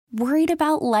Worried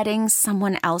about letting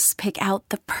someone else pick out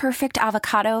the perfect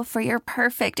avocado for your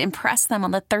perfect impress them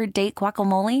on the third date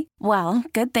guacamole? Well,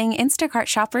 good thing Instacart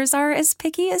shoppers are as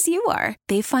picky as you are.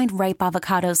 They find ripe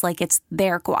avocados like it's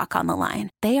their guac on the line.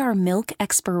 They are milk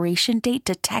expiration date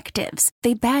detectives.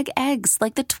 They bag eggs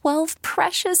like the 12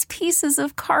 precious pieces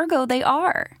of cargo they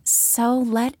are. So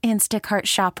let Instacart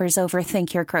shoppers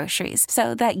overthink your groceries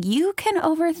so that you can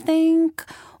overthink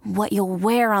what you'll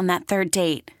wear on that third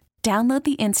date. Download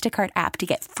the Instacart app to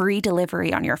get free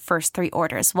delivery on your first 3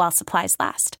 orders while supplies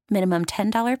last. Minimum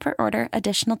 $10 per order.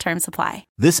 Additional terms apply.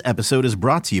 This episode is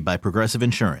brought to you by Progressive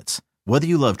Insurance. Whether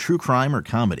you love true crime or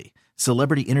comedy,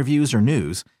 celebrity interviews or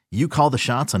news, you call the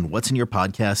shots on what's in your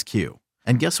podcast queue.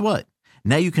 And guess what?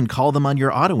 Now you can call them on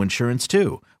your auto insurance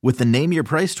too with the Name Your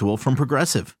Price tool from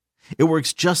Progressive. It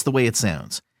works just the way it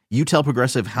sounds. You tell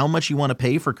Progressive how much you want to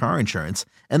pay for car insurance,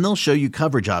 and they'll show you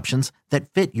coverage options that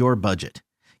fit your budget.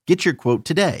 Get your quote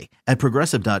today at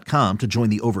Progressive.com to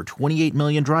join the over 28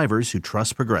 million drivers who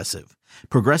trust Progressive.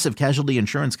 Progressive Casualty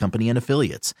Insurance Company and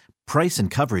Affiliates. Price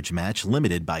and coverage match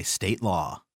limited by state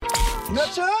law.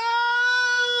 ¡Nachoo!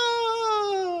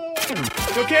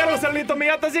 Yo quiero ser listo, mi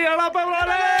gato, siga la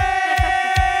palabra.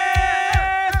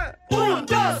 1,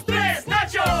 2, 3,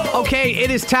 Nacho! Okay, it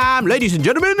is time, ladies and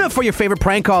gentlemen, for your favorite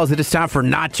prank calls. It is time for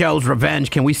Nacho's Revenge.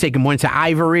 Can we say good morning to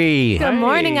Ivory? Good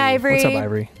morning, Ivory. What's up,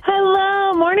 Ivory?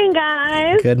 Hello, morning,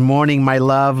 guys. Good morning, my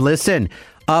love. Listen,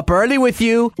 up early with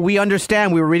you. We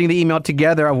understand. We were reading the email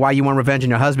together of why you want revenge on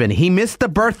your husband. He missed the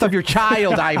birth of your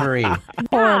child, Ivory.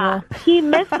 Yeah, he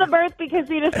missed the birth because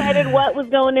he decided what was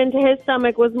going into his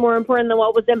stomach was more important than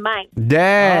what was in mine.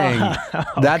 Dang.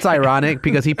 That's ironic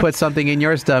because he put something in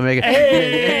your stomach.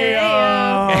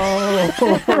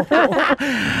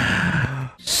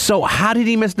 So how did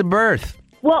he miss the birth?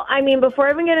 Well, I mean, before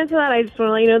I even get into that, I just want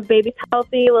to let you know the baby's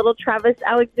healthy. Little Travis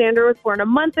Alexander was born a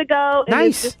month ago. And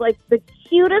Nice. He's just like the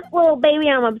cutest little baby.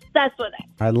 I'm obsessed with it.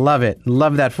 I love it.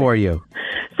 Love that for you.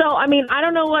 So, I mean, I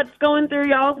don't know what's going through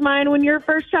y'all's mind when your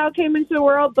first child came into the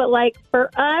world, but like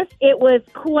for us, it was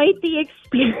quite the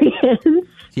experience.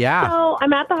 Yeah. So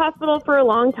I'm at the hospital for a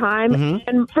long time.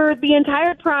 And for the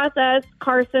entire process,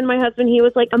 Carson, my husband, he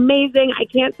was like amazing. I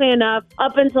can't say enough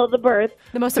up until the birth.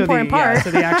 The most important part. Yeah,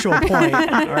 to the actual point.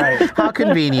 All right. How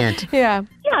convenient. Yeah.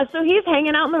 Yeah, so he's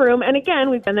hanging out in the room. And again,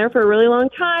 we've been there for a really long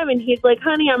time. And he's like,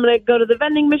 honey, I'm going to go to the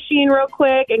vending machine real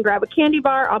quick and grab a candy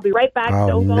bar. I'll be right back. Oh,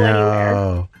 Don't go no.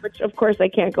 anywhere. Which, of course, I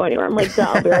can't go anywhere. I'm like, duh,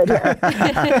 I'll be right here.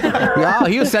 Oh,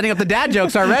 he was setting up the dad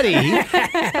jokes already.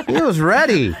 He was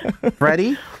ready.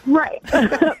 Ready? Right.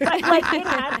 But, like, it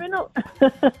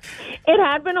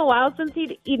had been a while since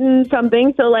he'd eaten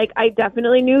something. So, like, I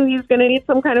definitely knew he was going to need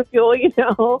some kind of fuel, you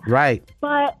know. Right.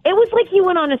 But it was like he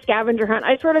went on a scavenger hunt.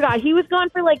 I swear to God, he was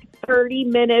gone for like 30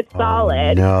 minutes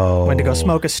solid. No. Went to go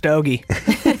smoke a stogie.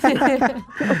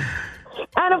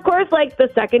 And of course, like the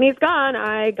second he's gone,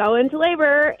 I go into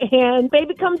labor and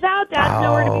baby comes out. Dad's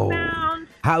nowhere to be found.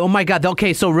 Oh my God.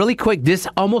 Okay, so really quick, this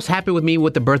almost happened with me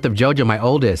with the birth of Jojo, my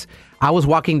oldest. I was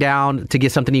walking down to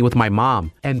get something to eat with my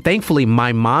mom. And thankfully,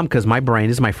 my mom, because my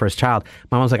brain is my first child,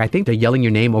 my mom's like, I think they're yelling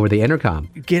your name over the intercom.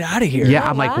 Get out of here. Yeah,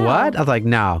 I'm like, what? I was like,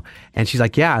 no. And she's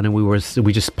like, yeah. And then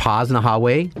we just paused in the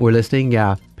hallway. We're listening.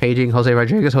 Yeah. Paging Jose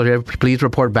Rodriguez. Jose, please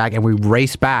report back. And we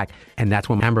raced back. And that's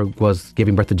when Amber was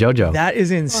giving birth to Jojo. That is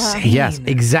insane. Yes,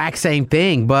 exact same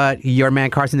thing. But your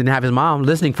man Carson didn't have his mom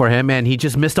listening for him. And he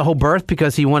just missed the whole birth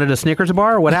because he wanted a Snickers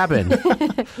bar? Or what happened?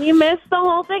 He missed the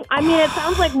whole thing. I mean, it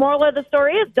sounds like moral of the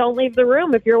story is don't leave the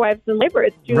room if your wife's in labor.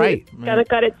 It's too gonna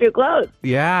cut it too close.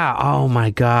 Yeah. Oh, my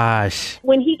gosh.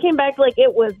 When he came back, like,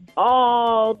 it was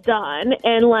all done.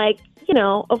 And, like, you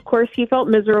know, of course, he felt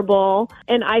miserable.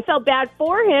 And I felt bad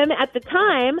for him at the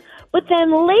time. But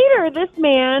then later, this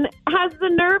man has the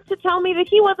nerve to tell me that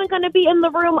he wasn't going to be in the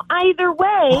room either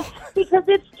way because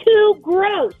it's too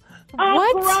gross. A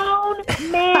grown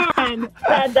man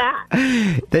said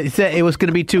that. They said it was going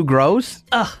to be too gross?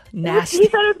 Ugh, nasty. He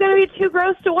said it was going to be too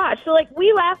gross to watch. So, like,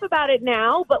 we laugh about it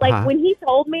now, but, like, when he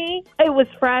told me, it was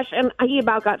fresh, and he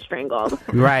about got strangled.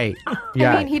 Right.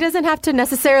 Yeah. I mean, he doesn't have to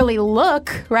necessarily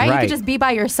look, right? He Right. could just be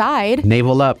by your side.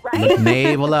 Navel up. Right?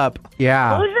 Navel up.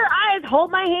 Yeah. Close your eyes.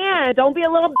 Hold my hand. Don't be a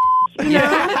little you know?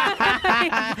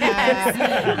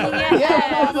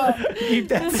 Keep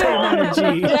that same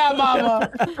energy. Yeah,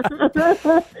 mama.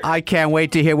 I can't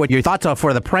wait to hear what your thoughts are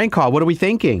for the prank call. What are we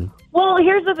thinking? Well,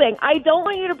 here's the thing. I don't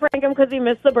want you to prank him because he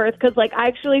missed the birth because, like, I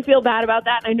actually feel bad about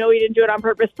that. And I know he didn't do it on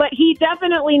purpose, but he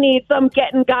definitely needs some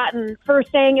getting gotten for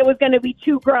saying it was going to be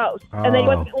too gross. And then he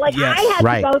was like, yes. I had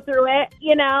Right. to go through it,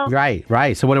 you know?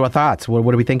 Right. So what are our thoughts?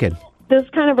 What are we thinking? this is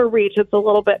kind of a reach. It's a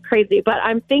little bit crazy, but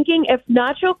I'm thinking if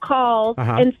Nacho calls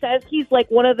and says he's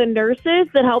like one of the nurses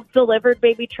that helped deliver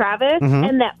baby Travis,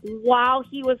 and that while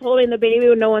he was holding the baby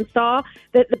when no one saw,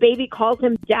 that the baby calls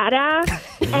him Dada,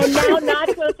 and now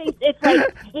Nacho thinks it's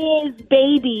like his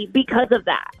baby because of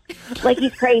that. Like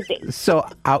he's crazy. So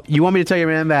you want me to tell your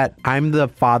man that I'm the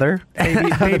father?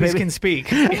 Babies can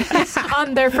speak.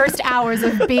 On their first hours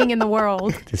of being in the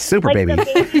world. Super Like baby. the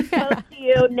baby close to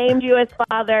you, named you as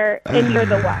father, and you're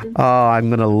the one. Oh, I'm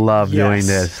going to love doing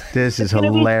this. This is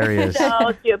hilarious.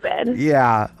 So stupid.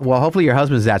 Yeah. Well, hopefully your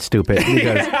husband's that stupid.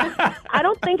 Because... I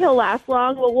don't think he'll last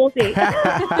long, but we'll see.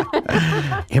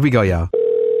 Here we go, y'all.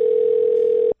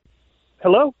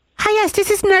 Hello? Hi, yes, this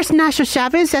is Nurse Nachoo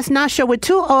Chavez. That's Nachoo with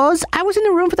 2 O's. I was in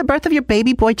the room for the birth of your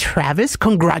baby boy, Travis.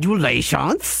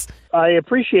 Congratulations. I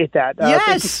appreciate that. Yes.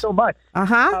 Thank you so much.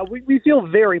 Uh-huh. We feel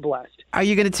very blessed. Are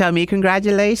you going to tell me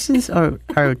congratulations, or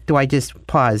do I just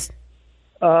pause?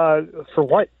 For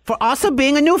what? For also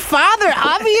being a new father,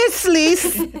 obviously,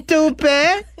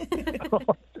 stupid.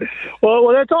 Well,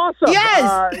 that's awesome.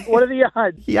 Yes. What are the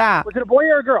odds? Yeah. Was it a boy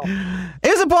or a girl? It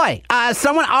was a boy.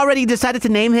 Someone already decided to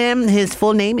name him. His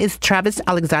full name is Travis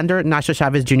Alexander Nachoo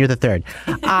Chavez Jr. III.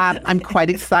 I'm quite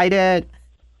excited.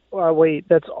 Wait,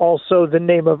 that's also the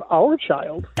name of our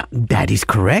child. That is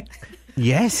correct.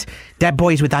 Yes. That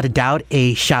boy is without a doubt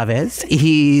a Chavez.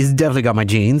 He's definitely got my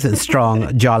genes and strong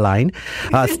jawline.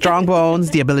 Strong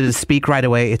bones, the ability to speak right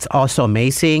away. It's also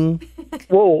amazing.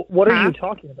 Whoa, what are you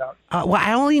talking about? Well,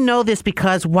 I only know this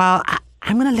because, well,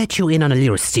 I'm going to let you in on a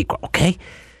little secret, okay?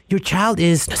 Your child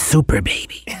is a super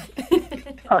baby.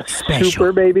 A Special.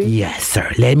 super baby? Yes,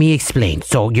 sir. Let me explain.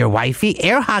 So your wifey,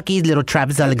 air hockey's little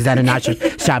Travis Alexander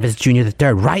Nachoo Chavez Jr.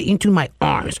 III, right into my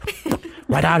arms,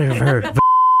 right out of her.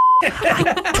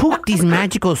 I took this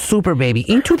magical super baby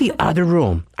into the other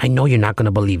room. I know you're not going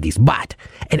to believe this, but,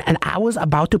 and I was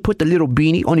about to put the little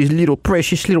beanie on his little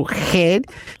precious little head.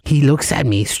 He looks at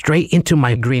me straight into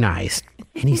my green eyes,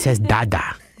 and he says,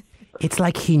 Dada. It's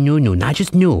like he knew, not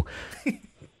just knew,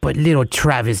 but little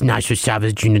Travis Nachoo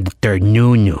Chavez Jr. III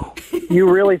knew. You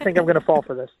really think I'm going to fall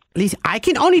for this? Lisa, I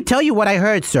can only tell you what I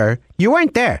heard, sir. You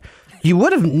weren't there. You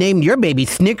would have named your baby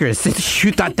Snickers since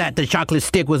you thought that the chocolate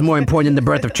stick was more important than the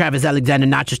birth of Travis Alexander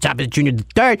Nachoo Chavez Jr.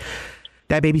 III.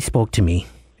 That baby spoke to me.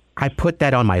 I put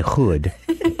that on my hood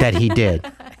that he did.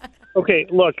 Okay,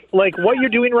 look, like what you're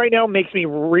doing right now makes me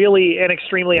really and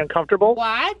extremely uncomfortable.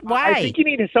 What? Why? I think you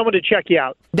need someone to check you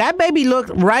out. That baby looked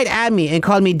right at me and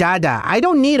called me Dada. I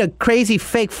don't need a crazy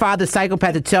fake father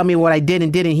psychopath to tell me what I did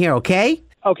and didn't hear, okay?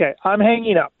 Okay, I'm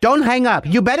hanging up. Don't hang up.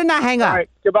 You better not hang up. All right,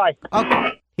 goodbye.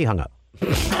 Okay. He hung up. He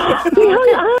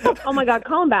hung up. Oh my God,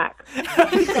 call him back.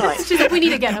 She's like, we need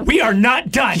to get him. We are not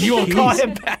done. You will call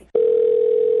him back.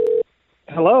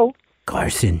 Hello?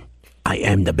 Carson, I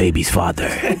am the baby's father.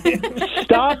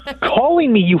 Stop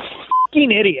calling me, you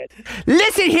fucking idiot.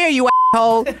 Listen here, you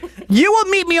asshole. You will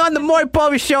meet me on the Maury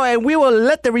Povich show and we will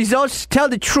let the results tell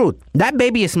the truth. That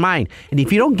baby is mine. And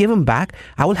if you don't give him back,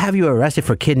 I will have you arrested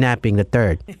for kidnapping the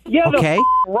third. Yeah, okay?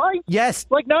 Right? Yes.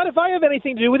 Like, not if I have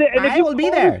anything to do with it. And if I you will be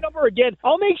call there. this number again,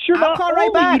 I'll make sure I'll not call only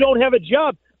right back. you don't have a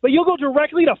job, but you'll go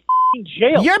directly to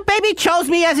jail. Your baby chose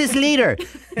me as his leader.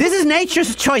 This is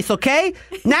nature's choice, okay?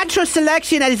 Natural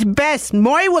selection at its best.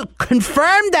 Maury will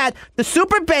confirm that the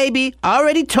super baby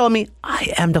already told me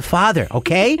I am the father,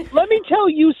 okay? Let me tell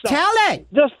you something. Tell it.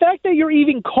 The fact that you're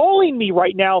even calling me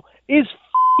right now is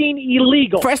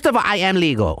illegal. First of all, I am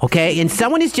legal, okay? And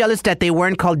someone is jealous that they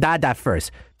weren't called Dada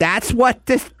first. That's what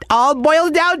this all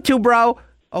boils down to, bro.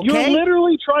 Okay? You're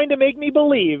literally trying to make me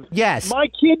believe Yes. my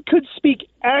kid could speak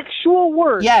actual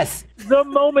words Yes. the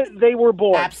moment they were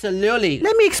born. Absolutely.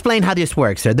 Let me explain how this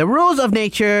works, sir. The rules of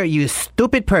nature, you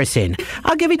stupid person.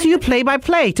 I'll give it to you play by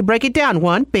play to break it down.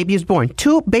 1, baby is born.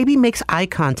 2, baby makes eye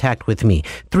contact with me.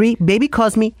 3, baby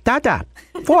calls me Dada.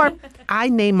 4, I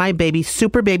name my baby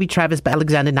Super Baby Travis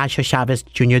Alexander Nachoo Chavez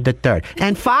Jr. III.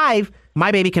 And 5,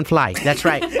 my baby can fly. That's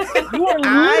right. You are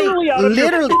literally out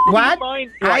of your what?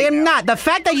 mind I right am now. not. The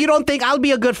fact that you don't think I'll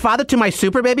be a good father to my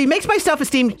super baby makes my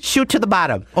self-esteem shoot to the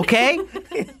bottom, okay?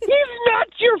 He's not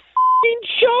your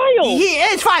child. He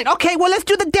is fine. Okay, well, let's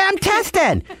do the damn test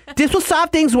then. This will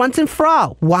solve things once and for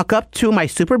all. Walk up to my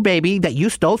super baby that you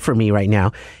stole from me right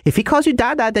now. If he calls you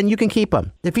Dada, then you can keep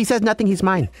him. If he says nothing, he's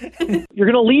mine. You're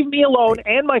going to leave me alone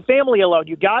and my family alone.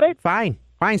 You got it? Fine.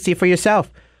 See for yourself.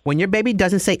 When your baby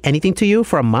doesn't say anything to you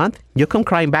for a month, you'll come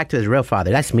crying back to his real father.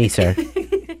 That's me, sir.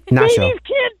 Nachoo. Babies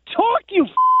can't talk, you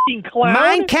clown.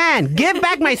 Mine can. Give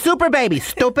back my super baby,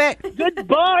 stupid.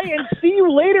 Goodbye and see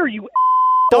you later, you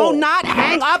Do not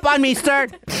hang up on me, sir.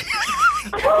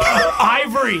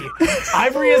 Ivory.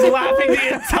 Ivory is laughing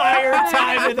the entire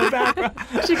time in the background.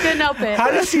 She couldn't help it.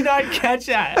 How does she not catch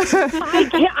that?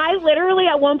 I literally,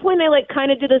 at one point, I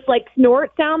kind of do this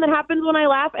snort sound that happens when I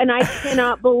laugh, and I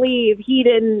cannot believe he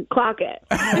didn't clock it.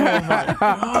 Oh my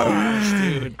gosh,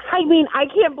 dude. I mean, I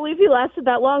can't believe he lasted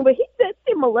that long, but he did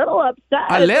seem a little upset.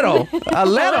 A little.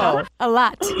 A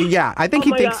lot. Yeah, I think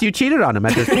he thinks you cheated on him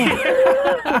at this point.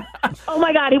 Oh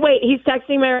my God! Wait, he's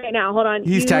texting me right now. Hold on.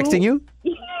 He's texting you?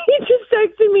 He's just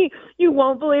texting me. You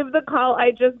won't believe the call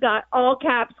I just got. All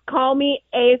caps. Call me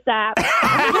ASAP.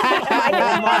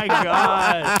 Oh my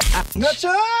God.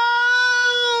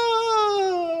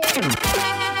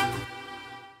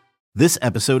 This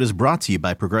episode is brought to you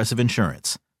by Progressive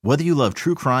Insurance. Whether you love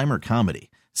true crime or comedy,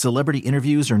 celebrity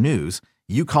interviews or news,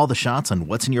 you call the shots on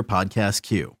what's in your podcast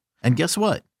queue. And guess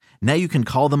what? Now you can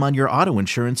call them on your auto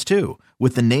insurance too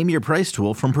with the Name Your Price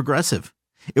tool from Progressive.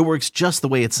 It works just the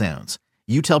way it sounds.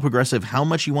 You tell Progressive how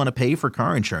much you want to pay for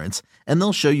car insurance, and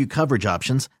they'll show you coverage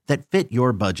options that fit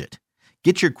your budget.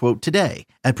 Get your quote today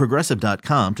at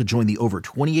Progressive.com to join the over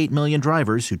 28 million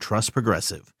drivers who trust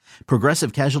Progressive.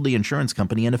 Progressive Casualty Insurance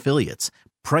Company and Affiliates.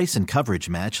 Price and coverage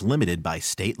match limited by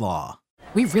state law.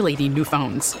 We really need new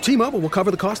phones. T-Mobile will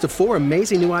cover the cost of 4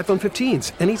 amazing new iPhone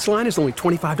 15s, and each line is only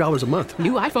 $25 a month.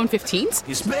 New iPhone 15s?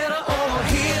 It's better over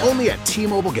here. Only at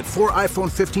T-Mobile, get 4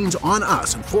 iPhone 15s on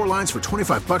us and 4 lines for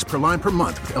 $25 per line per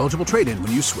month with eligible trade-in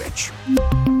when you switch.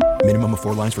 Minimum of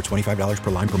 4 lines for $25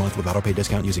 per line per month with autopay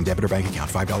discount using debit or bank account.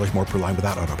 $5 more per line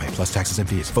without autopay, plus taxes and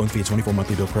fees. Phone fee at 24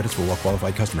 monthly bill credits for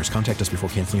well-qualified customers. Contact us before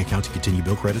canceling account to continue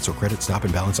bill credits or credit stop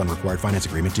and balance on required finance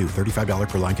agreement due. $35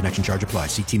 per line connection charge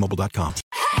applies. See T-Mobile.com.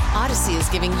 Odyssey is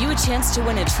giving you a chance to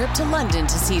win a trip to London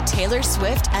to see Taylor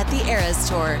Swift at the Eras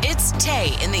Tour. It's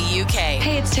Tay in the UK.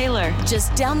 Hey, it's Taylor.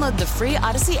 Just download the free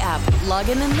Odyssey app, log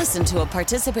in and listen to a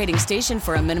participating station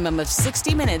for a minimum of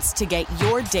 60 minutes to get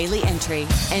your daily entry.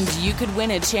 And you could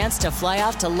win a chance to fly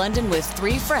off to London with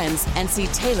 3 friends and see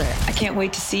Taylor. I can't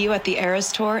wait to see you at the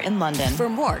Eras Tour in London. For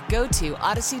more, go to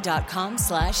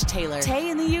odyssey.com/Taylor. Tay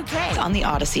in the UK. It's on the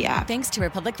Odyssey app. Thanks to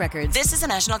Republic Records. This is a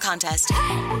national contest.